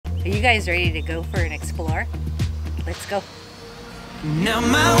Are you guys ready to go for an explore? Let's go. Now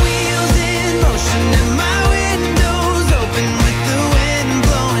my wheels in motion and my windows open with the wind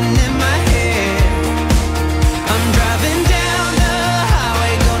blowing in my hair. I'm driving down the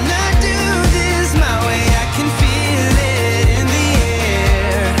highway, gonna do this my way. I can feel it in the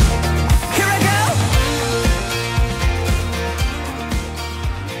air. Here I go.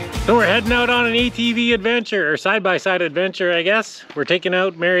 So we're heading out on an ATV adventure, or side-by-side adventure, I guess. We're taking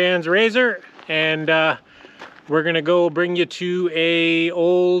out Marianne's Razor, and we're gonna go bring you to a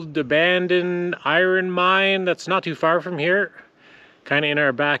old abandoned iron mine that's not too far from here, kind of in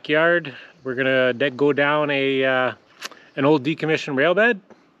our backyard. We're gonna go down an old decommissioned rail bed,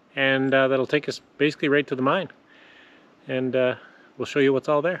 and that'll take us basically right to the mine. And we'll show you what's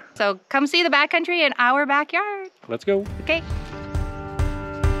all there. So come see the backcountry in our backyard. Let's go. Okay.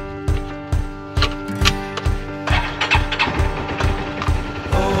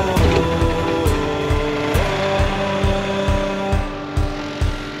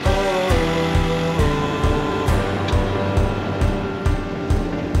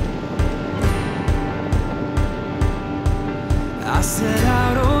 I set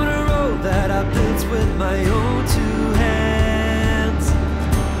out on a road that I built with my own two hands.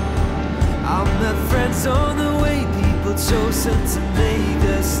 I met friends on the way, people chosen to make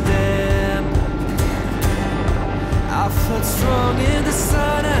a stand. I felt strong in the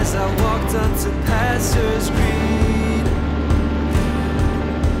sun as I walked onto pastures green.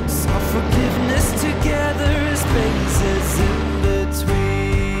 Saw forgiveness together, spaces in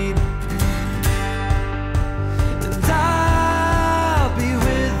between. And I'll be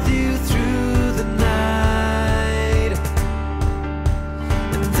with you through the night.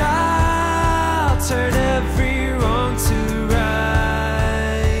 And I'll turn every wrong to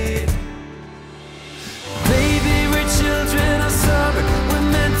right. Baby, we're children of summer, we're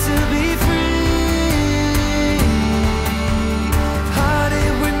meant to be free. Honey,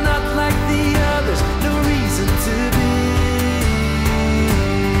 we're not like the others, no reason to be.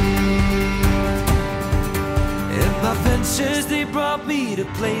 And my ventures, they brought me to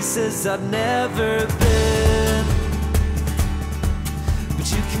places I've never been. But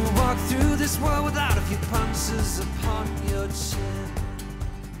you can walk through this world without a few punches upon your chin.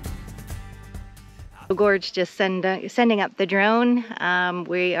 Gorge just sending up the drone.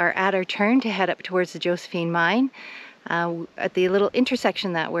 We are at our turn to head up towards the Josephine Mine. At the little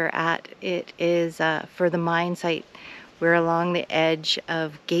intersection that we're at, it is for the mine site. We're along the edge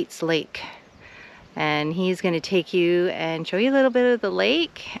of Goetz Lake. And he's going to take you and show you a little bit of the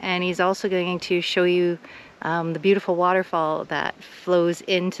lake, and he's also going to show you the beautiful waterfall that flows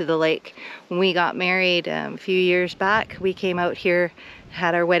into the lake. When we got married a few years back, we came out here,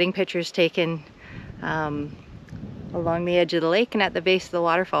 had our wedding pictures taken along the edge of the lake and at the base of the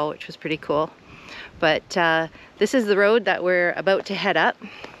waterfall, which was pretty cool. But this is the road that we're about to head up.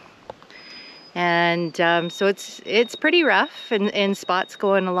 And so it's pretty rough in spots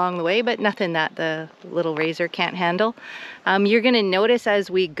going along the way, but nothing that the little Razor can't handle. You're gonna notice as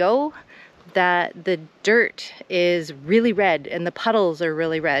we go that the dirt is really red and the puddles are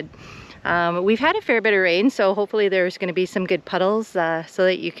really red. We've had a fair bit of rain, so hopefully there's gonna be some good puddles so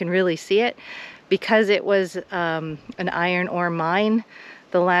that you can really see it. Because it was an iron ore mine,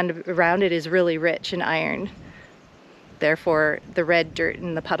 the land around it is really rich in iron. Therefore, the red dirt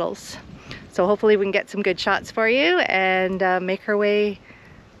and the puddles. So hopefully we can get some good shots for you and make our way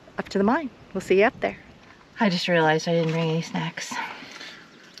up to the mine. We'll see you up there. I just realized I didn't bring any snacks.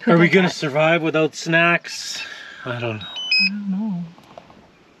 Are we gonna survive without snacks? I don't know. I don't know.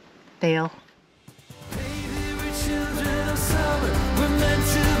 Fail. Baby, we're children of summer, we're meant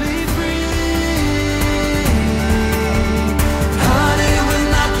to be free. Honey, we're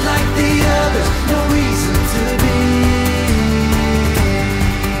not like the others, no reason to be.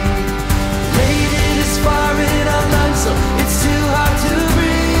 Lady, is far in our lungs, so it's too hard to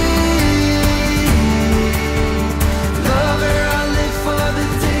breathe. Lover, I live for the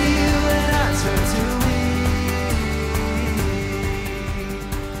day you and I turn to we.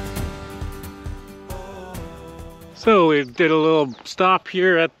 So we did a little stop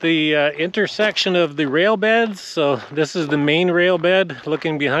here at the intersection of the rail beds. So this is the main rail bed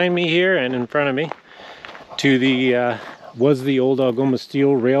looking behind me here and in front of me. To the was the old Algoma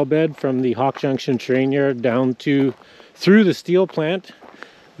Steel rail bed from the Hawk Junction train yard down to through the steel plant,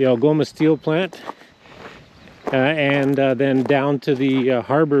 the Algoma Steel plant, and then down to the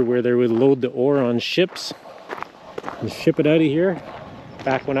harbor where they would load the ore on ships and ship it out of here.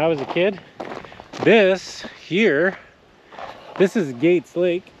 Back when I was a kid. This here, this is Goetz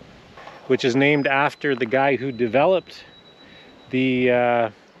Lake, which is named after the guy who developed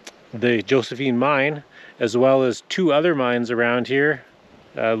the the Josephine Mine, as well as two other mines around here,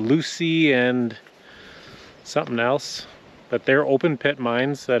 Lucy and something else. But they're open pit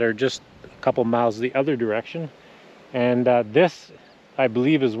mines that are just a couple miles the other direction. And this, I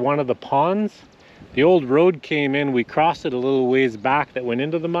believe, is one of the ponds. The old road came in, we crossed it a little ways back that went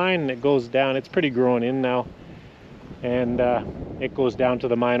into the mine, and it goes down. It's pretty grown in now. And it goes down to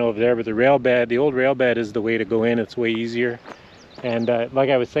the mine over there, but the rail bed, the old rail bed is the way to go in. It's way easier. And like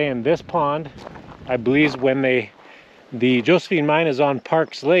I was saying, this pond, I believe the Josephine Mine is on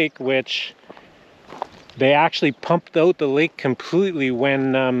Parks Lake, which they actually pumped out the lake completely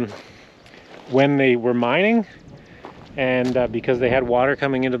when they were mining. And because they had water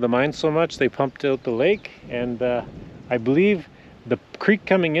coming into the mine so much, they pumped out the lake. And I believe the creek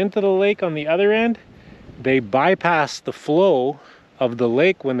coming into the lake on the other end, they bypassed the flow of the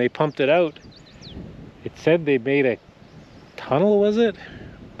lake when they pumped it out. It said they made a tunnel, was it?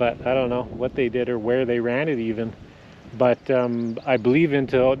 But I don't know what they did or where they ran it even. But I believe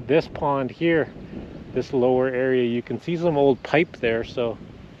into this pond here, this lower area, you can see some old pipe there. So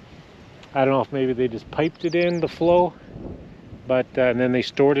I don't know if maybe they just piped it in the flow, but and then they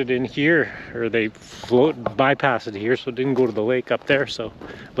stored it in here, or they bypassed it here, so it didn't go to the lake up there. So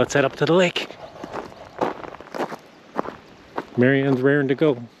let's head up to the lake. Marianne's raring to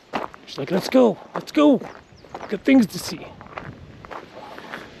go. She's like, let's go, got things to see.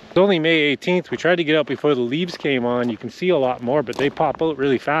 It's only May 18th. We tried to get out before the leaves came on. You can see a lot more, but they pop out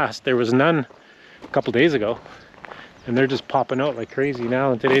really fast. There was none a couple days ago, and they're just popping out like crazy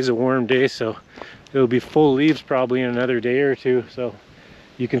now. And today's a warm day, so it'll be full leaves probably in another day or two. So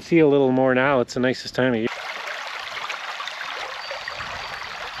you can see a little more now. It's the nicest time of year.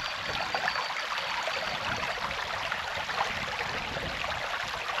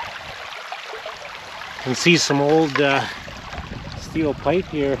 You can see some old steel pipe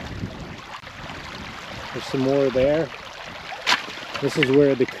here. There's some more there. This is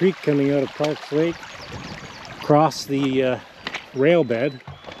where the creek coming out of Parks Lake crossed the rail bed.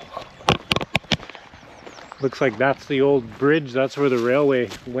 Looks like that's the old bridge. That's where the railway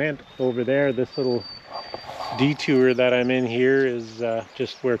went over there. This little detour that I'm in here is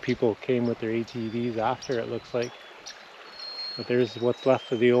just where people came with their ATVs after, it looks like. But there's what's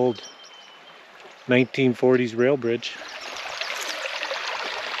left of the old 1940s rail bridge.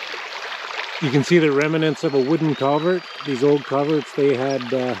 You can see the remnants of a wooden culvert. These old culverts, they had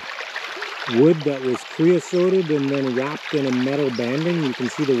wood that was creosoted and then wrapped in a metal banding. You can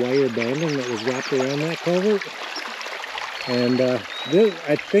see the wire banding that was wrapped around that culvert. And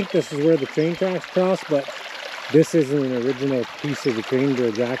I think this is where the train tracks cross, but this isn't an original piece of the train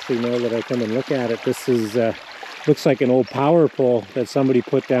bridge. Actually, now that I come and look at it, this is looks like an old power pole that somebody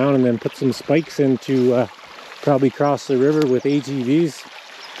put down and then put some spikes in to probably cross the river with ATVs.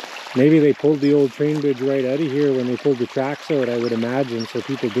 Maybe they pulled the old train bridge right out of here when they pulled the tracks out, I would imagine, so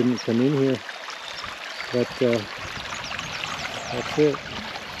people didn't come in here. But that's it.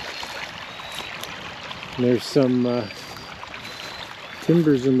 And there's some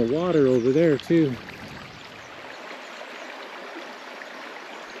timbers in the water over there too.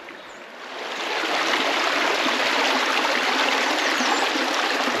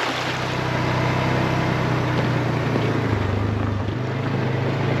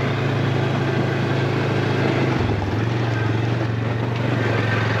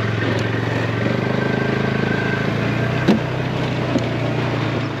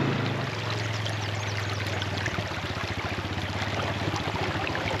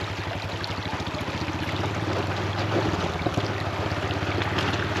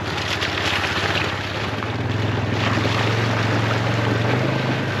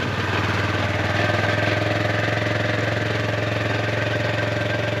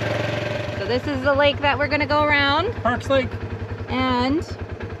 This is the lake that we're gonna go around. Parks Lake. And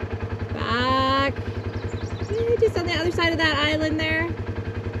back just on the other side of that island there,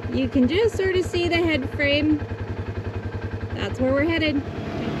 you can just sort of see the head frame. That's where we're headed.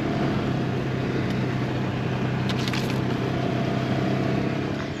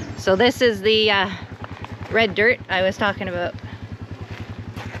 So this is the red dirt I was talking about.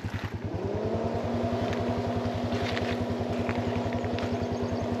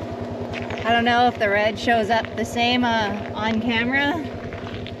 I don't know if the red shows up the same on camera,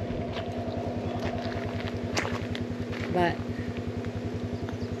 but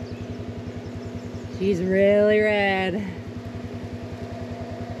she's really red.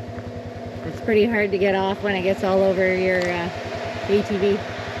 It's pretty hard to get off when it gets all over your ATV.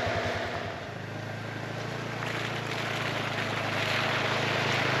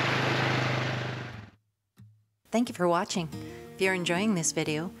 Thank you for watching. If you're enjoying this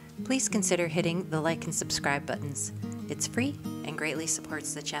video, please consider hitting the like and subscribe buttons. It's free and greatly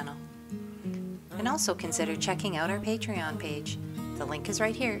supports the channel. And also consider checking out our Patreon page. The link is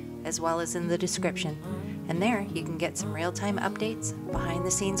right here, as well as in the description. And there you can get some real-time updates, behind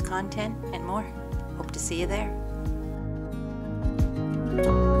the scenes content, and more. Hope to see you there.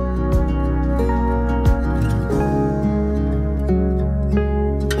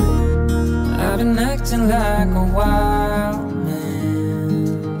 I've been acting like a wild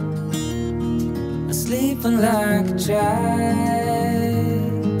man, sleeping like a child.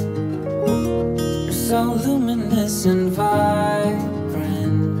 You're so luminous and vibrant,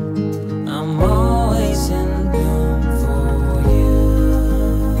 I'm always in bloom for you.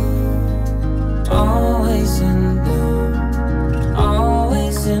 Always in bloom,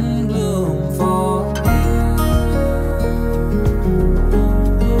 always in bloom for you.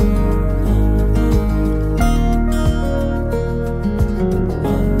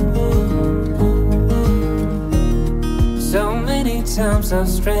 So many times I've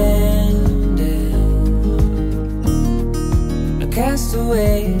stranded, a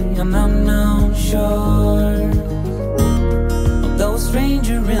castaway on unknown shore. Although a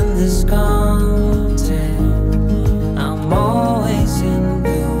stranger in this continent, I'm always in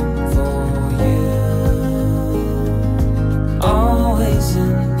bloom for you. Always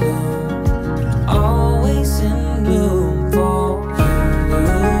in bloom, always in bloom for you.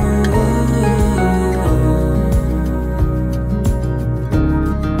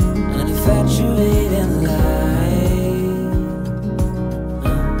 An infatuated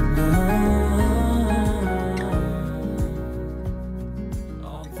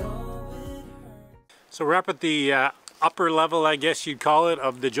So we're up at the upper level, I guess you'd call it,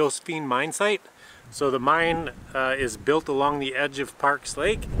 of the Josephine Mine site. So the mine is built along the edge of Goetz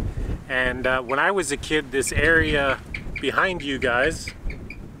Lake. And when I was a kid, this area behind you guys,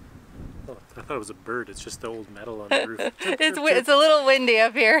 oh, I thought it was a bird, it's just the old metal on the roof. It's a little windy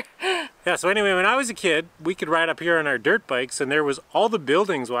up here. Yeah, so anyway, when I was a kid, we could ride up here on our dirt bikes, and there was all the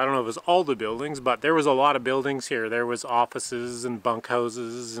buildings, well, I don't know if it was all the buildings, but there was a lot of buildings here. There was offices and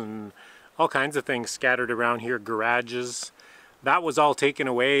bunkhouses and all kinds of things scattered around here, garages. That was all taken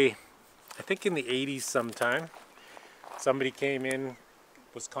away, I think in the 80s sometime. Somebody came in,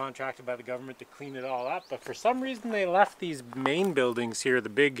 was contracted by the government to clean it all up, but for some reason they left these main buildings here, the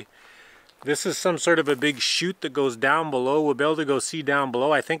big, this is some sort of a big chute that goes down below. We'll be able to go see down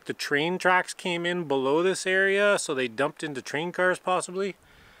below. I think the train tracks came in below this area, so they dumped into train cars possibly.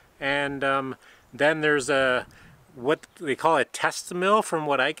 And then there's a, what they call a test mill from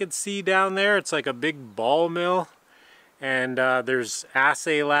what I could see down there. It's like a big ball mill, and there's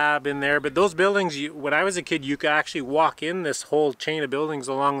assay lab in there. But those buildings, when I was a kid, you could actually walk in this whole chain of buildings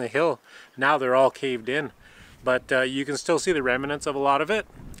along the hill. Now they're all caved in, but you can still see the remnants of a lot of it.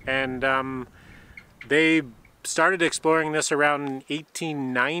 And they started exploring this around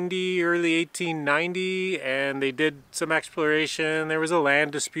 1890, early 1890, and they did some exploration. There was a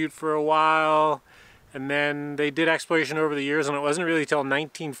land dispute for a while, and then they did exploration over the years, and it wasn't really till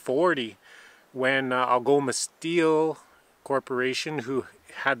 1940 when Algoma Steel Corporation, who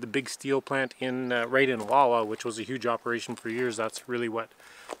had the big steel plant in right in Wawa, which was a huge operation for years. That's really what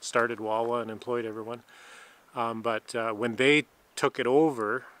started Wawa and employed everyone. But when they took it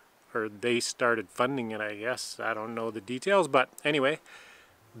over, or they started funding it, I guess, I don't know the details, but anyway,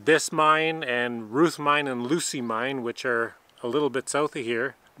 this mine and Ruth Mine and Lucy Mine, which are a little bit south of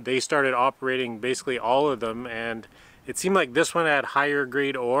here, they started operating basically all of them, and it seemed like this one had higher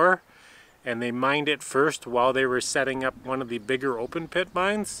grade ore, and they mined it first while they were setting up one of the bigger open pit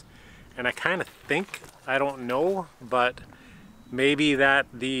mines. And I kind of think, I don't know, but maybe that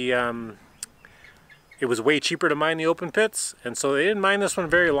the it was way cheaper to mine the open pits, and so they didn't mine this one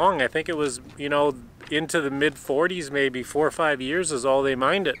very long. I think it was, you know, into the mid 40s, maybe 4 or 5 years is all they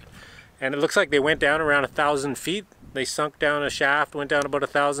mined it. And it looks like they went down around 1,000 feet. They sunk down a shaft, went down about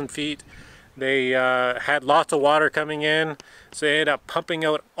 1,000 feet. They had lots of water coming in, so they ended up pumping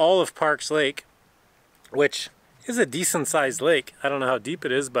out all of Goetz Lake, which is a decent sized lake. I don't know how deep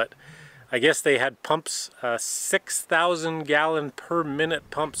it is, but I guess they had pumps, 6,000 gallon per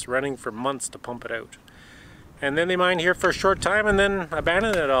minute pumps running for months to pump it out. And then they mined here for a short time and then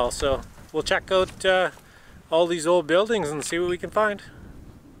abandoned it all. So we'll check out all these old buildings and see what we can find.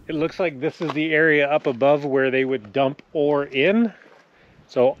 It looks like this is the area up above where they would dump ore in.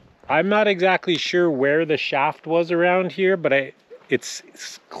 So I'm not exactly sure where the shaft was around here, but it's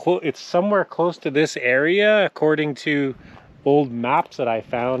somewhere close to this area according to old maps that I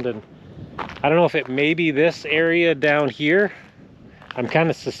found. And I don't know if it may be this area down here. I'm kind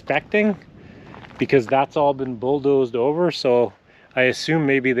of suspecting, because that's all been bulldozed over. So I assume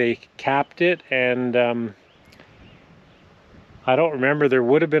maybe they capped it, and I don't remember. There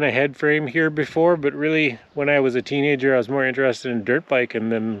would have been a head frame here before, but really when I was a teenager I was more interested in dirt biking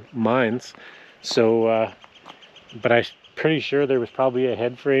than mines. So but I'm pretty sure there was probably a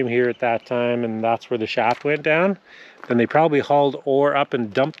head frame here at that time, and that's where the shaft went down. Then they probably hauled ore up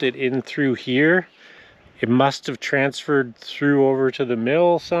and dumped it in through here. It must have transferred through over to the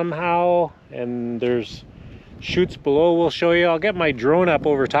mill somehow, and there's chutes below we'll show you. I'll get my drone up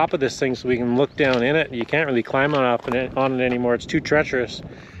over top of this thing so we can look down in it. You can't really climb on it anymore. It's too treacherous.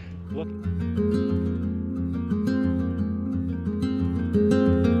 Look.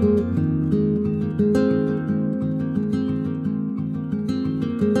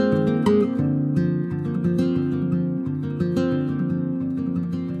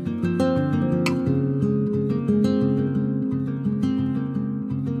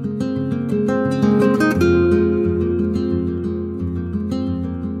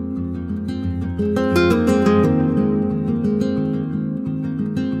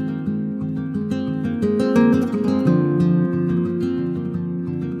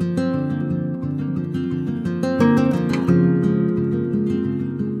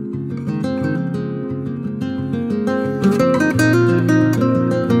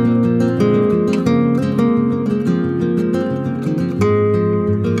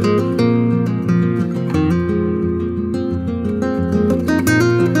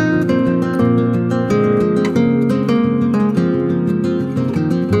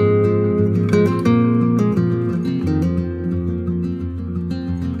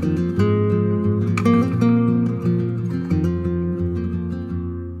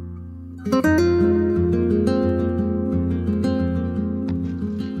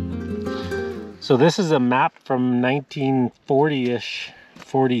 So this is a map from 1940-ish,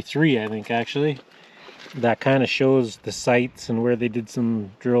 43 I think actually, that kind of shows the sites and where they did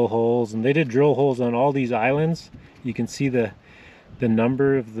some drill holes, and they did drill holes on all these islands. You can see the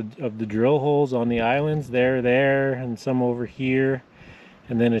number of the drill holes on the islands there, and some over here,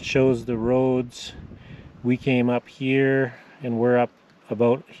 and then it shows the roads. We came up here and we're up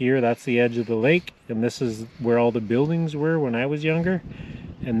about here. That's the edge of the lake, and this is where all the buildings were when I was younger.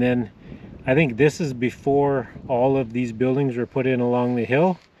 And then I think this is before all of these buildings were put in along the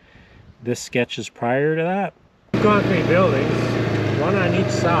hill. This sketch is prior to that. Concrete buildings, one on each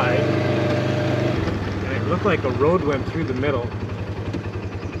side, and it looked like a road went through the middle.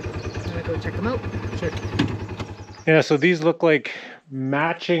 I'm gonna go check them out. Sure. Yeah, so these look like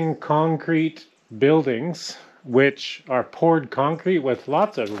matching concrete buildings, which are poured concrete with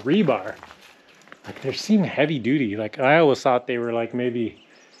lots of rebar. Like, they seem heavy duty. Like, I always thought they were like maybe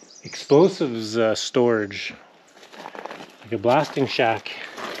explosives storage, like a blasting shack.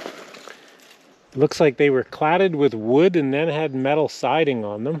 It looks like they were cladded with wood and then had metal siding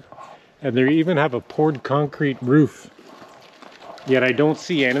on them, and they even have a poured concrete roof. Yet I don't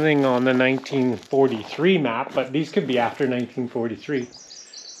see anything on the 1943 map, but these could be after 1943.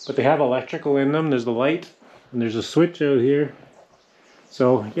 But they have electrical in them. There's the light, and there's a switch out here.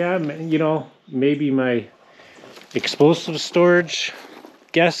 So yeah, you know, maybe my explosive storage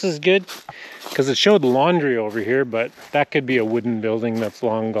guess is good, because it showed laundry over here, but that could be a wooden building that's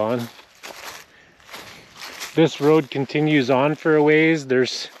long gone. This road continues on for a ways.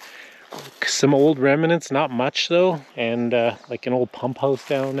 There's some old remnants, not much though, and like an old pump house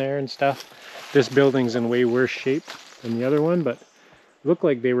down there and stuff. This building's in way worse shape than the other one, but it looked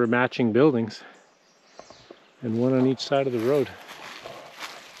like they were matching buildings, and one on each side of the road.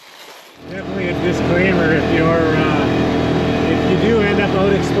 Definitely a disclaimer, if you do end up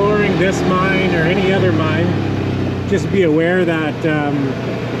out exploring this mine or any other mine, just be aware that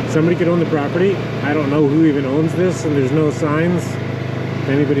somebody could own the property. I don't know who even owns this, and there's no signs. If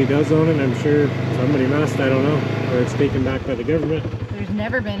anybody does own it, I'm sure somebody must, I don't know, or it's taken back by the government. There's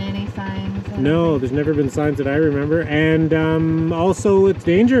never been any signs. No, there's never been signs that I remember. And also it's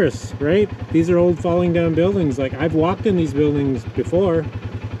dangerous, right? These are old falling down buildings. Like, I've walked in these buildings before,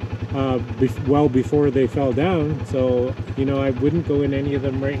 well before they fell down, so you know, I wouldn't go in any of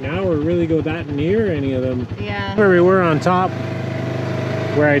them right now, or really go that near any of them. Yeah. Where we were on top,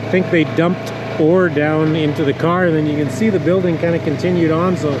 where I think they dumped ore down into the car, and then you can see the building kind of continued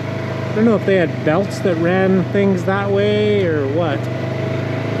on. So I don't know if they had belts that ran things that way or what,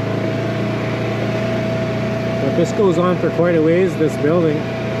 but this goes on for quite a ways, this building.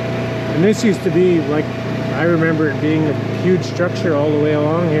 And this used to be, like, I remember it being a huge structure all the way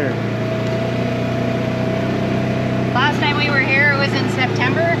along here. Last time we were here, it was in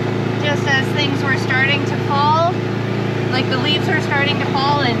September, just as things were starting to fall. Like, the leaves were starting to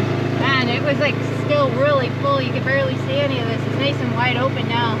fall, and Man, it was like still really full. You could barely see any of this. It's nice and wide open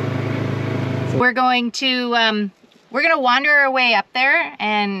now. So we're going to wander our way up there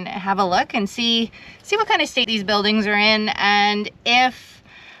and have a look and see what kind of state these buildings are in, and if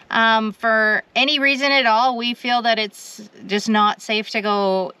for any reason at all we feel that it's just not safe to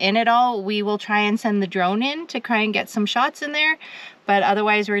go in at all, we will try and send the drone in to try and get some shots in there. But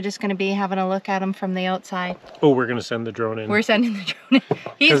otherwise, we're just going to be having a look at them from the outside. Oh, we're going to send the drone in. We're sending the drone in.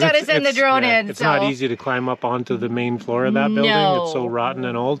 He's got to send the drone in. It's not easy to climb up onto the main floor of that building. No. It's so rotten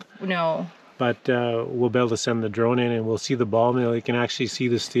and old. No. But we'll be able to send the drone in and we'll see the ball mill. You can actually see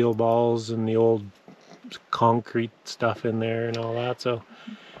the steel balls and the old concrete stuff in there and all that. So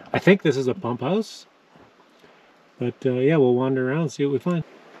I think this is a pump house. But yeah, we'll wander around, see what we find.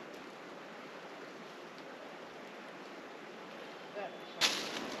 You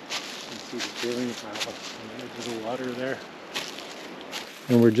can see the drilling pile on the edge of the water there.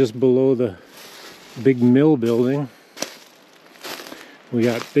 And we're just below the big mill building. We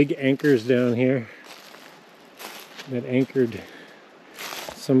got big anchors down here that anchored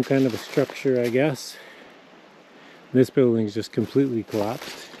some kind of a structure, I guess. This building's just completely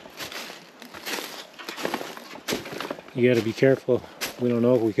collapsed. You gotta be careful. We don't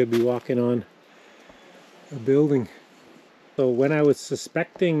know if we could be walking on a building. So when I was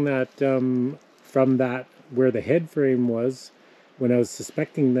suspecting that from that where the head frame was, when I was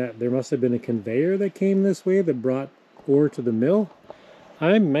suspecting that there must have been a conveyor that came this way that brought ore to the mill,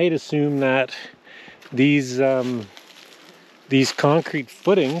 I might assume that these concrete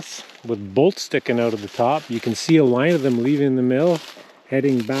footings with bolts sticking out of the top, you can see a line of them leaving the mill,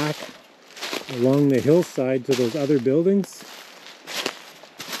 heading back along the hillside to those other buildings.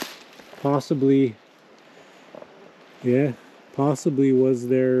 Possibly, yeah, possibly was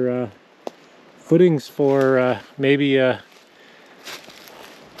their footings for maybe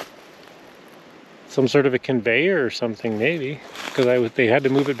some sort of a conveyor or something, maybe, because they had to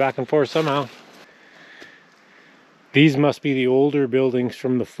move it back and forth somehow. These must be the older buildings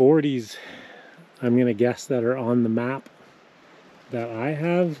from the 40s, I'm gonna guess, that are on the map that I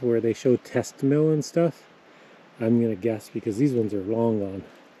have, where they show test mill and stuff. I'm gonna guess, because these ones are long gone.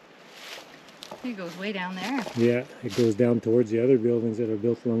 It goes way down there. Yeah, it goes down towards the other buildings that are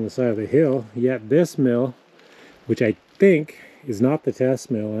built along the side of the hill. Yet this mill, which I think is not the test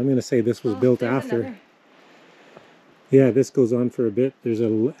mill, I'm gonna say this was built after. Another. Yeah, this goes on for a bit. There's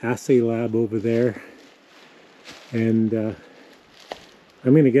an assay lab over there. And I'm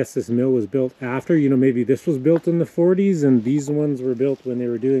going to guess this mill was built after. You know, maybe this was built in the 40s and these ones were built when they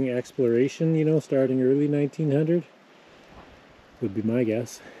were doing exploration, you know, starting early 1900. Would be my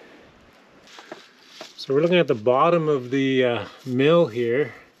guess. So we're looking at the bottom of the mill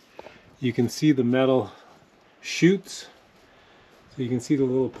here. You can see the metal chutes. So you can see the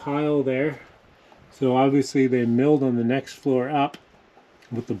little pile there. So obviously they milled on the next floor up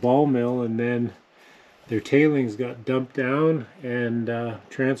with the ball mill, and then their tailings got dumped down and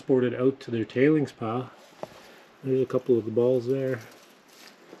transported out to their tailings pile. There's a couple of the balls there.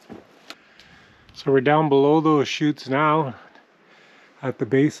 So we're down below those chutes now at the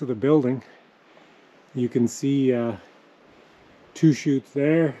base of the building. You can see 2 chutes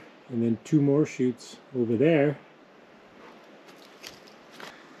there and then 2 more chutes over there.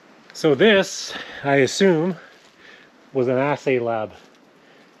 So this, I assume, was an assay lab,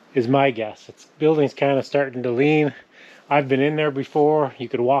 is my guess. It's building's kind of starting to lean. I've been in there before. You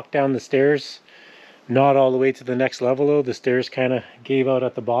could walk down the stairs, not all the way to the next level though. The stairs kind of gave out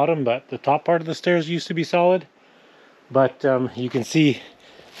at the bottom, but the top part of the stairs used to be solid. But you can see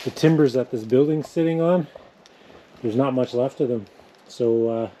the timbers that this building's sitting on. There's not much left of them.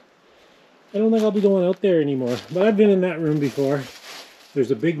 So I don't think I'll be going out there anymore. But I've been in that room before. There's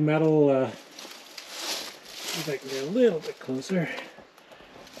a big metal, see if I can get a little bit closer.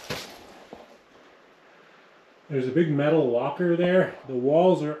 There's a big metal locker there. The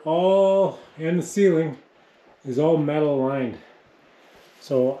walls are all, and the ceiling is all metal lined.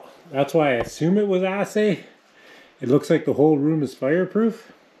 So that's why I assume it was assay. It looks like the whole room is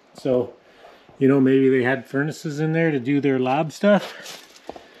fireproof. So, you know, maybe they had furnaces in there to do their lab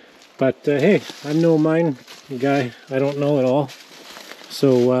stuff. But hey, I'm no mine guy. I don't know it all.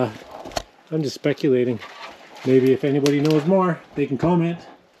 So I'm just speculating. Maybe if anybody knows more, they can comment.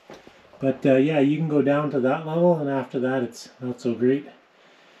 But yeah, you can go down to that level, and after that it's not so great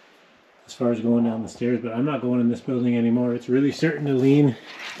as far as going down the stairs. But I'm not going in this building anymore. It's really starting to lean.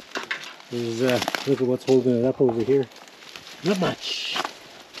 Look at what's holding it up over here. Not much.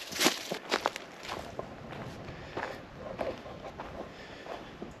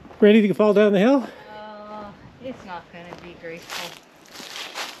 Ready to fall down the hill? It's not going to be graceful.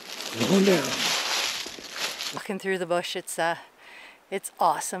 Going down. Walking through the bush, it's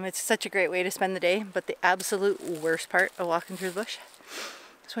awesome. It's such a great way to spend the day, but the absolute worst part of walking through the bush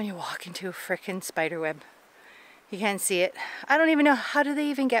is when you walk into a frickin' spider web. You can't see it. I don't even know, how do they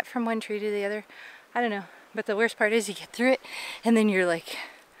even get from one tree to the other? I don't know. But the worst part is you get through it and then you're like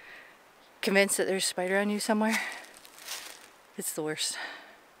convinced that there's a spider on you somewhere. It's the worst.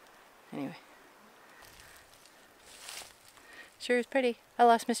 Anyway. Sure is pretty. I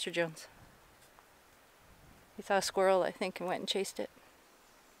lost Mr. Jones. He saw a squirrel, I think, and went and chased it.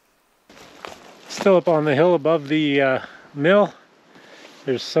 Still up on the hill above the mill.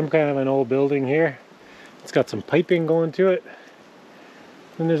 There's some kind of an old building here. It's got some piping going to it.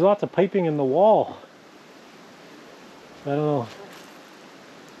 And there's lots of piping in the wall. I don't know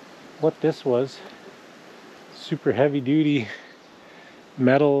what this was. Super heavy duty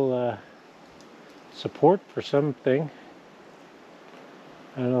metal support for something.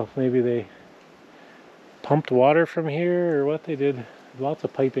 I don't know if maybe they pumped water from here or what they did. Lots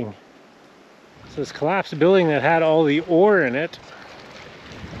of piping. So this collapsed building that had all the ore in it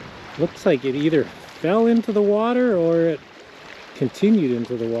looks like it either fell into the water or it continued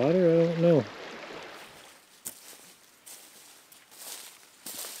into the water. I don't know.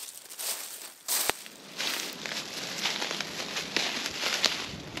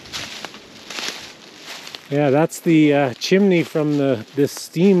 Yeah, that's the chimney from this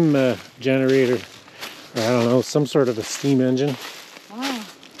steam generator. Or I don't know, some sort of a steam engine. Wow.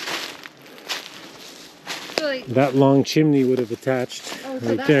 So like, that long chimney would have attached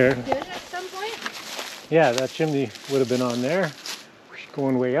right there. Good at some point? Yeah, that chimney would have been on there,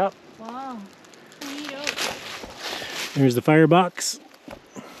 going way up. Wow. Neato. Here's the firebox.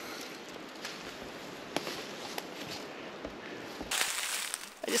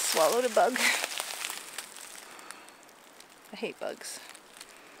 I just swallowed a bug. I hate bugs.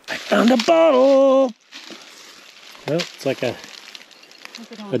 I found a bottle! Well, it's like a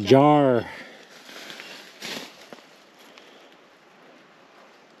jar.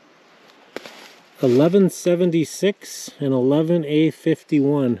 $11.76 and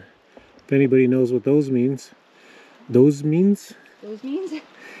 11A51. If anybody knows what those means. Those means? Those means?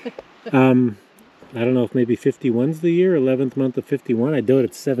 I don't know if maybe 51's the year, 11th month of 51. I doubt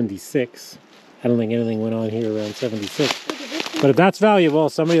it's 76. I don't think anything went on here around 76. But if that's valuable,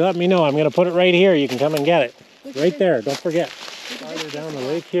 somebody let me know. I'm going to put it right here. You can come and get it. Right there. Don't forget. Farther down the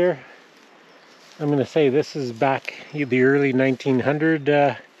lake here, I'm going to say this is back the early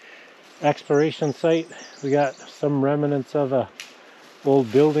 1900 exploration site. We got some remnants of a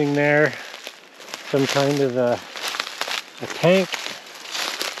old building there. Some kind of a tank.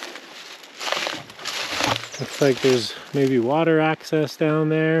 Looks like there's maybe water access down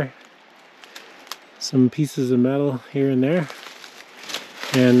there. Some pieces of metal here and there.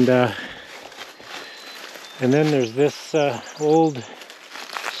 And then there's this old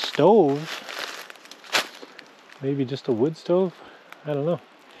stove. Maybe just a wood stove? I don't know.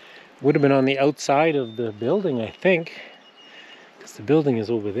 Would have been on the outside of the building, I think. Because the building is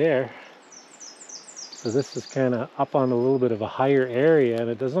over there. So this is kind of up on a little bit of a higher area. And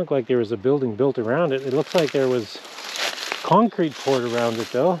it doesn't look like there was a building built around it. It looks like there was concrete poured around it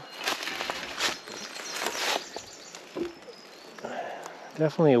though.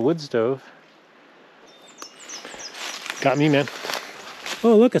 Definitely a wood stove. Got me, man.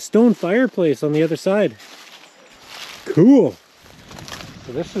 Oh, look, a stone fireplace on the other side. Cool.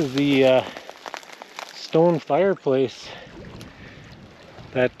 So this is the stone fireplace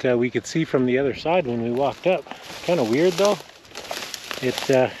that we could see from the other side when we walked up. Kind of weird though. It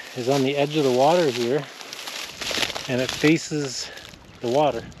is on the edge of the water here, and it faces the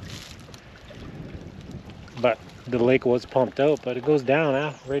water. But the lake was pumped out, but it goes down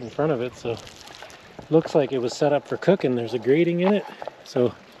right in front of it, so looks like it was set up for cooking. There's a grating in it, so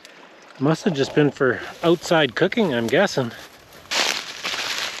it must have just been for outside cooking, I'm guessing.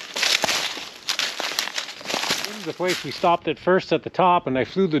 This is the place we stopped at first at the top, and I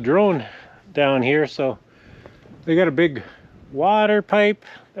flew the drone down here. So they got a big water pipe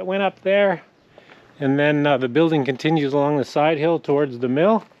that went up there, and then the building continues along the side hill towards the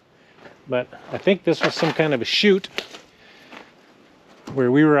mill. But I think this was some kind of a chute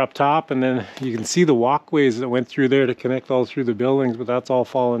where we were up top, and then you can see the walkways that went through there to connect all through the buildings, but that's all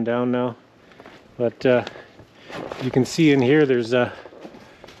fallen down now. But you can see in here there's a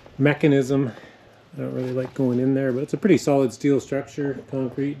mechanism. I don't really like going in there, but it's a pretty solid steel structure,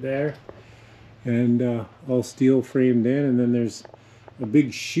 concrete there, and all steel framed in, and then there's a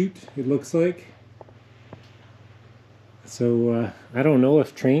big chute, it looks like. So I don't know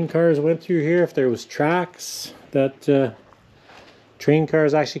if train cars went through here, if there was tracks that train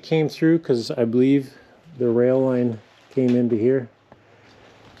cars actually came through, because I believe the rail line came into here.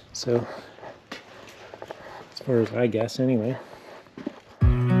 So, as far as I guess, anyway.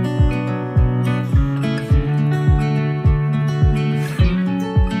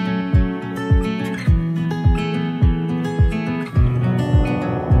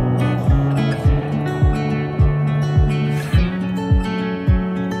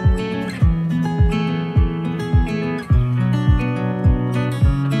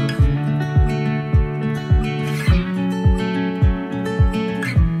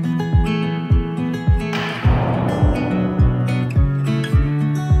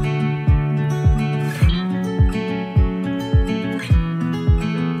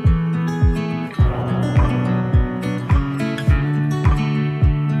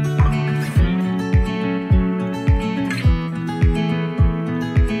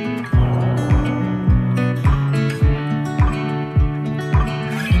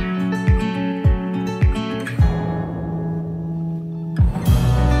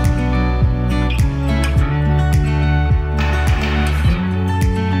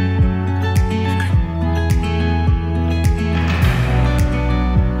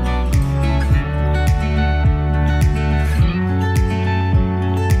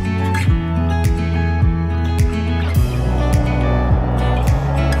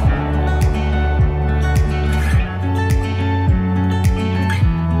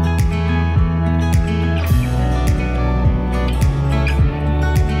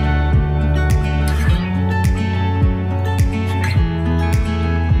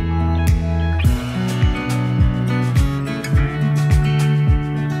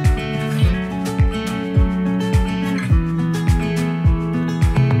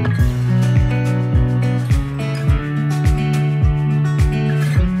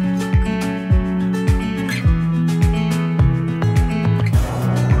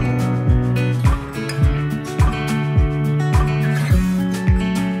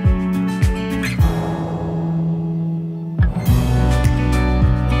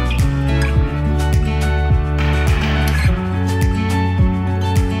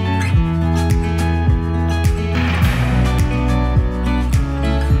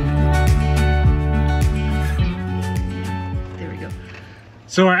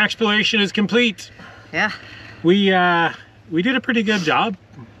 So our exploration is complete. Yeah. We did a pretty good job.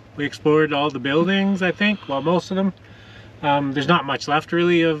 We explored all the buildings, I think, well, most of them. There's not much left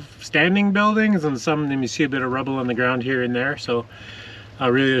really of standing buildings, and some of them you see a bit of rubble on the ground here and there. So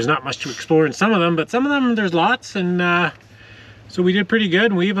really there's not much to explore in some of them, but some of them there's lots. And so we did pretty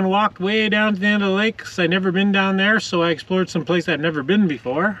good. We even walked way down to the end of the lake, because I'd never been down there. So I explored some place I'd never been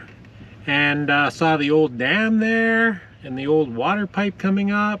before, and saw the old dam there and the old water pipe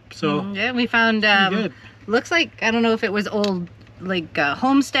coming up. So yeah, we found looks like, I don't know if it was old like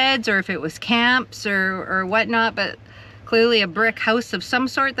homesteads or if it was camps or whatnot, but clearly a brick house of some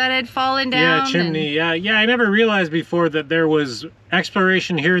sort that had fallen down. Yeah, chimney. Yeah, I never realized before that there was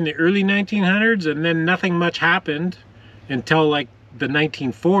exploration here in the early 1900s, and then nothing much happened until like the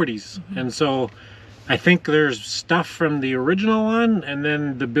 1940s. And so I think there's stuff from the original one, and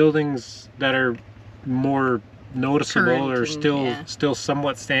then the buildings that are more noticeable Current or and, still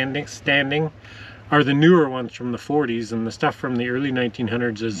somewhat standing are the newer ones from the 40s, and the stuff from the early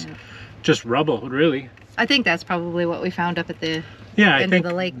 1900s is just rubble, really. I think that's probably what we found up at the end of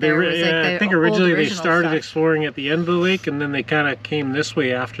the lake there. Was like I think originally they started stuff. exploring at the end of the lake, and then they kind of came this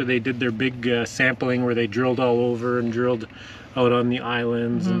way after they did their big sampling where they drilled all over and drilled out on the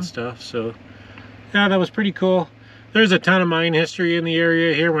islands and stuff. So yeah, that was pretty cool. There's a ton of mine history in the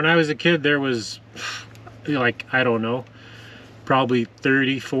area here. When I was a kid, there was like, I don't know, probably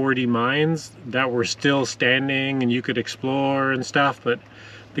 30, 40 mines that were still standing and you could explore and stuff, but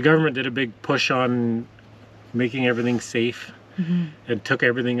the government did a big push on making everything safe and took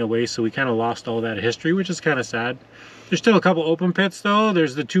everything away, so we kind of lost all that history, which is kind of sad. There's still a couple open pits though.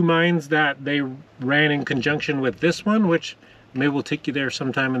 There's the two mines that they ran in conjunction with this one, which maybe we'll take you there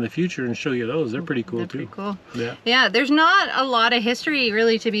sometime in the future and show you those. They're pretty cool. They're too. Pretty cool. Yeah. Yeah, there's not a lot of history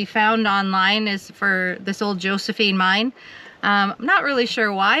really to be found online as for this old Josephine mine. I'm not really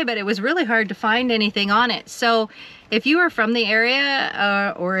sure why, but it was really hard to find anything on it. So if you were from the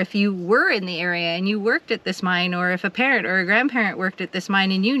area, or if you were in the area and you worked at this mine, or if a parent or a grandparent worked at this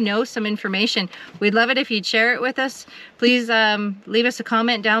mine and you know some information, we'd love it if you'd share it with us. Please leave us a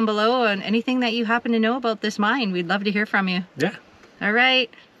comment down below on anything that you happen to know about this mine. We'd love to hear from you. Yeah. All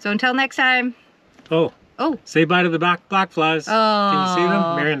right. So until next time. Oh. Say bye to the black flies. Oh. Can you see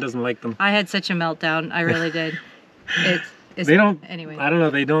them? Marion doesn't like them. I had such a meltdown. I really did. They don't, Anyway. I don't know,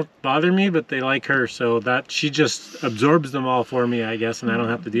 they don't bother me, but they like her, so that she just absorbs them all for me, I guess, and I don't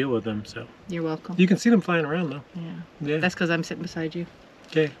have to deal with them, so. You're welcome. You can see them flying around, though. Yeah. Yeah. That's because I'm sitting beside you.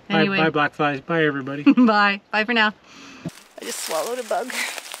 Okay, Anyway. bye black flies, bye everybody. Bye. Bye for now. I just swallowed a bug.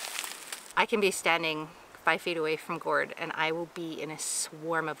 I can be standing 5 feet away from Gord and I will be in a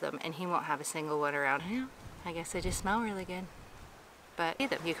swarm of them and he won't have a single one around him. I guess they just smell really good. But see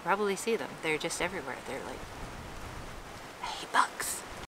them, you can probably see them. They're just everywhere. They're like, I hate bugs.